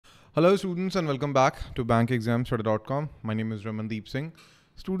Hello students and welcome back to bankexamstudy.com. My name is Ramandeep Singh.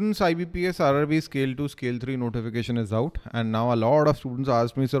 Students, IBPS RRB Scale 2, Scale 3 notification is out, and now a lot of students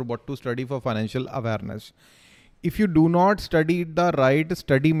ask me, sir, what to study for financial awareness. If you do not study the right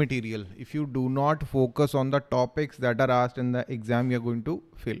study material, if you do not focus on the topics that are asked in the exam, you're going to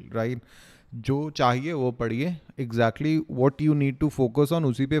fail, right? जो चाहिए वो पढ़िए, exactly what you need to focus on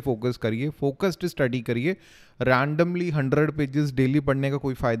उसी पे focus करिए, focused study करिए. Randomly 100 pages daily पढ़ने का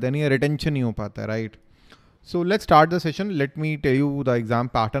कोई फ़ायदा नहीं है, रिटेंशन नहीं हो पाता है, right? So let's start the session. Let me tell you the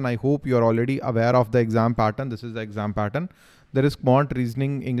exam pattern. I hope you are already aware of the exam pattern. This is the exam pattern. There is quant,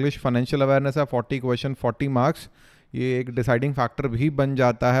 reasoning, English, financial awareness है, 40 question, 40 marks. ये एक deciding factor भी बन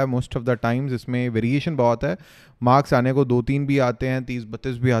जाता है most of the times. इसमें variation बहुत है, मार्क्स आने को 2-3 भी आते हैं,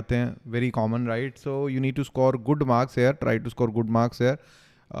 30-32 भी आते हैं, very common, right? So you need to score good marks hair, try to score good marks hair.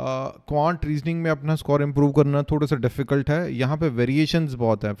 Quant reasoning में अपना स्कोर इंप्रूव करना थोड़ा सा डिफिकल्ट है, यहाँ पे वेरिएशंस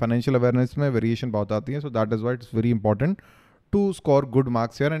बहुत है, फाइनेंशियल अवेयरनेस में वेरिएशन बहुत आती है. So that is why it's very important to score good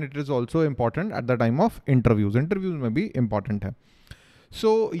marks hair, and it is also important at the time of interviews. Interviews में भी इंपॉर्टेंट है.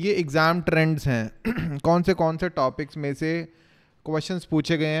 ये एग्ज़ाम ट्रेंड्स हैं. कौन से टॉपिक्स में से क्वेश्चंस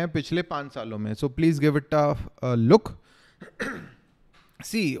पूछे गए हैं पिछले 5 सालों में. So please give it a look.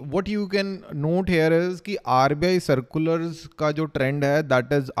 See what you can note here is कि आरबीआई सर्कुलर्स का जो ट्रेंड है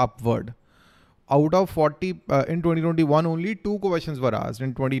that is upward. Out of 40 in 2021 only 2 questions were asked.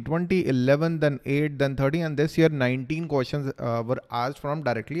 In 2020 11, then 8, then 30, and this year 19 questions were asked from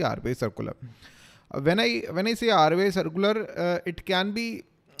directly RBI circular. When I say RBI circular, it can be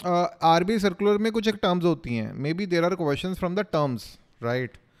RBI circular में कुछ एक terms होती हैं. Maybe there are questions from the terms,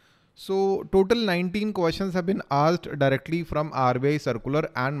 right? So total 19 questions have been asked directly from RBI circular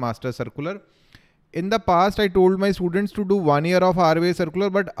and master circular. In the past, I told my students to do 1 year of RBI circular,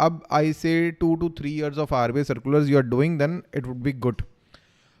 but अब I say 2 to 3 years of RBI circulars you are doing, then it would be good.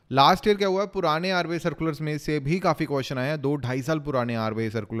 Last year क्या हुआ, पुराने RBI circulars में से भी काफ़ी question आए हैं, 2-2.5 साल पुराने RBI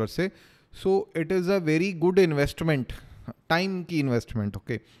circulars से. So it is a very good investment, time की investment.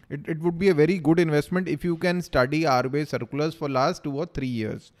 Okay, it would be a very good investment if you can study RBI circulars for last 2 or 3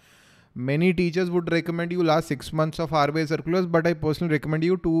 years. Many teachers would recommend you last 6 months of RBI circulars, but I personally recommend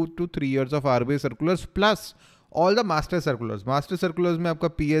you 2 to 3 years of RBI circulars plus all the master circulars. Master circulars में आपका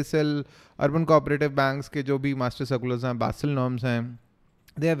PSL, urban cooperative banks के जो भी master circulars हैं, Basil norms हैं,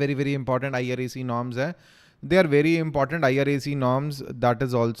 they are very very important. IRAC norms हैं, they are very important. IRAC norms, that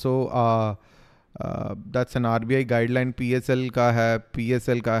is also that's an RBI guideline. PSL का है,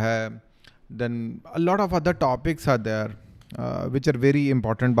 PSL का है, then a lot of other topics are there. Which are very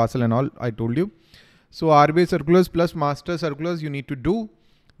important, Basel and all, I told you. So RBI circulars plus master circulars you need to do.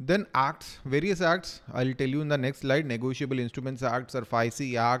 Then acts, various acts, I'll tell you in the next slide. Negotiable Instruments Acts or 5C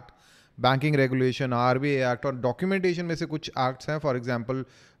Act, Banking Regulation, RBI Act, और documentation में से कुछ acts हैं. For example,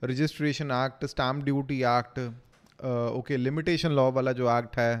 Registration Act, Stamp Duty Act, okay, Limitation Law वाला जो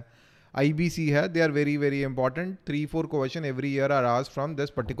act है, IBC है. They are very very important. 3-4 question every year are asked from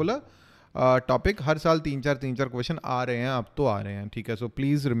this particular topic. हर साल 3-4 क्वेश्चन आ रहे हैं, अब तो आ रहे हैं, ठीक है. So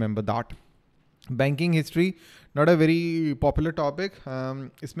please remember that. Banking history not a very popular topic.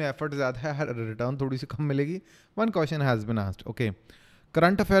 इसमें एफर्ट ज़्यादा है, रिटर्न थोड़ी सी कम मिलेगी. 1 question has been asked. Okay,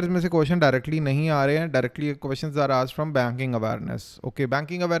 current affairs में से क्वेश्चन डायरेक्टली नहीं आ रहे हैं. Directly questions are asked from banking awareness. Okay,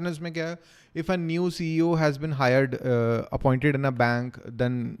 banking awareness में क्या है, if a new CEO has been hired, appointed in a bank,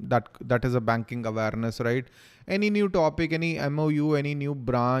 then that is a banking awareness, right? Any new topic, any MOU, any new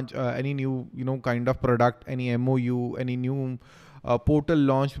branch, any new kind of product, any MOU, any new portal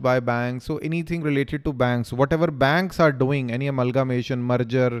launched by banks. So anything related to banks, whatever banks are doing, any amalgamation,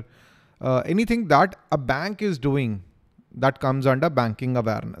 merger, anything that a bank is doing, that comes under banking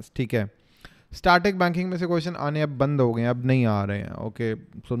awareness. ठीक है. Static banking में से question आने अब बंद हो गए हैं, अब नहीं आ रहे हैं. Okay,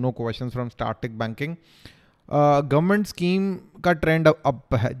 so know questions from static banking. Government scheme का ट्रेंड अब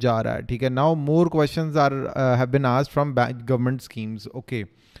जा रहा है, ठीक है. Now more questions are have been asked from government schemes. Okay,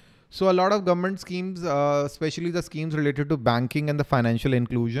 so a lot of government schemes, especially the schemes related to banking and the financial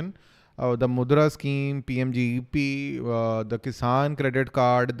inclusion, the Mudra scheme, PMGEP, the Kisan credit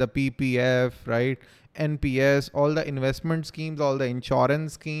card, the PPF, right, NPS, all the investment schemes, all the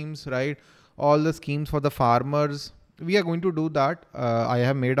insurance schemes, right, all the schemes for the farmers. We are going to do that. I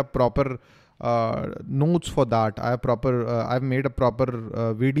have made a proper notes for that. I've made a proper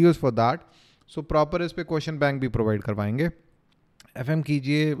videos for that. So proper इस पे question bank भी provide करवाएंगे. FM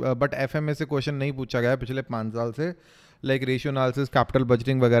कीजिए, but FM में से question नहीं पूछा गया है पिछले 5 साल से. Like ratio analysis, capital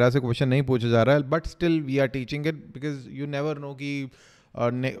budgeting वगैरह से क्वेश्चन नहीं पूछा जा रहा है, but still we are teaching it because you never know कि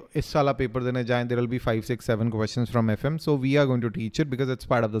इस साल पेपर देने जाएं, there will be 5, 6, 7 questions from FM. So we are going to teach it because it's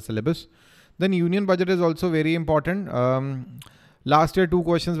part of the syllabus. Then union budget is also very important. Last year, 2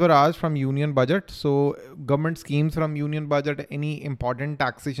 questions were asked from union budget. So government schemes from union budget, any important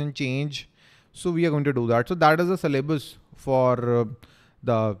taxation change. So we are going to do that. So that is the syllabus for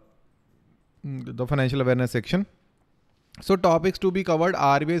the financial awareness section. So topics to be covered: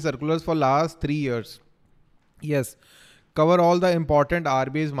 RBI circulars for last 3 years. Yes, cover all the important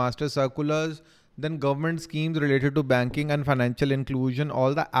RBI's master circulars, then government schemes related to banking and financial inclusion,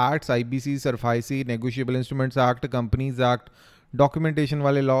 all the acts, IBC, SRFIC, Negotiable Instruments Act, Companies Act, documentation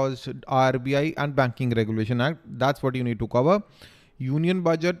wale laws, RBI and Banking Regulation Act. That's what you need to cover. Union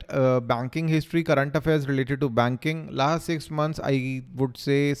budget, banking history, current affairs related to banking. Last 6 months, I would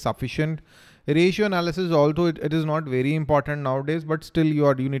say sufficient. Ratio analysis, although it is not very important nowadays, but still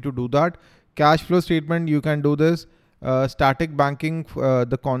you need to do that. Cash flow statement, you can do this. Static banking,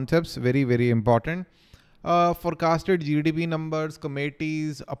 the concepts, very, very important. Forecasted GDP numbers,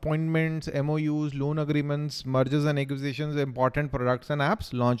 committees, appointments, MOUs, loan agreements, mergers and acquisitions, important products and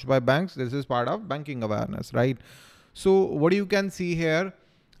apps launched by banks. This is part of banking awareness, right? So what you can see here,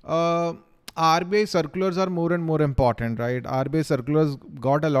 RBI circulars are more and more important, right? RBI circulars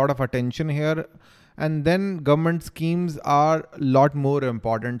got a lot of attention here, and then government schemes are a lot more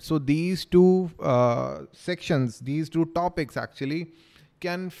important. So these two sections, these two topics actually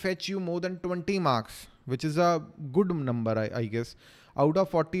can fetch you more than 20 marks, which is a good number, I guess. Out of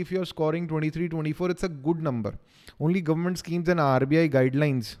 40, if you're scoring 23, 24, it's a good number. Only government schemes and RBI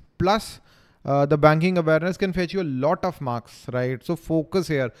guidelines plus the banking awareness can fetch you a lot of marks, right? So focus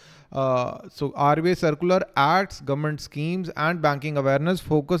here. So RBI circular, acts, government schemes and banking awareness,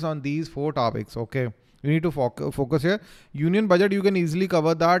 focus on these 4 topics. Okay. You need to focus here. Union budget, you can easily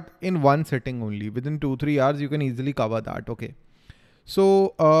cover that in one sitting only. Within 2-3 hours, you can easily cover that. Okay.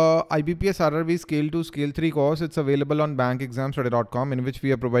 So IBPS RRB Scale 2, Scale 3 course, it's available on bankexamstudy.com, in which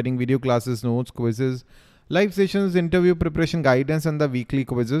we are providing video classes, notes, quizzes, live sessions, interview preparation guidance, and the weekly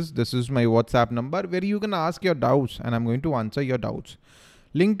quizzes. This is my WhatsApp number where you can ask your doubts and I'm going to answer your doubts.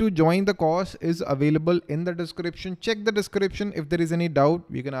 Link to join the course is available in the description. Check the description. If there is any doubt,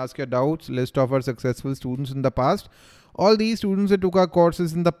 you can ask your doubts. List of our successful students in the past. All these students that took our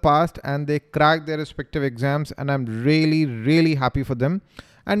courses in the past and they cracked their respective exams, and I'm really, really happy for them.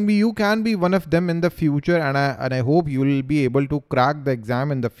 And you can be one of them in the future, and I hope you will be able to crack the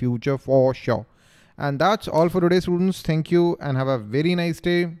exam in the future for sure. And that's all for today, students. Thank you and have a very nice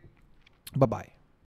day. Bye-bye.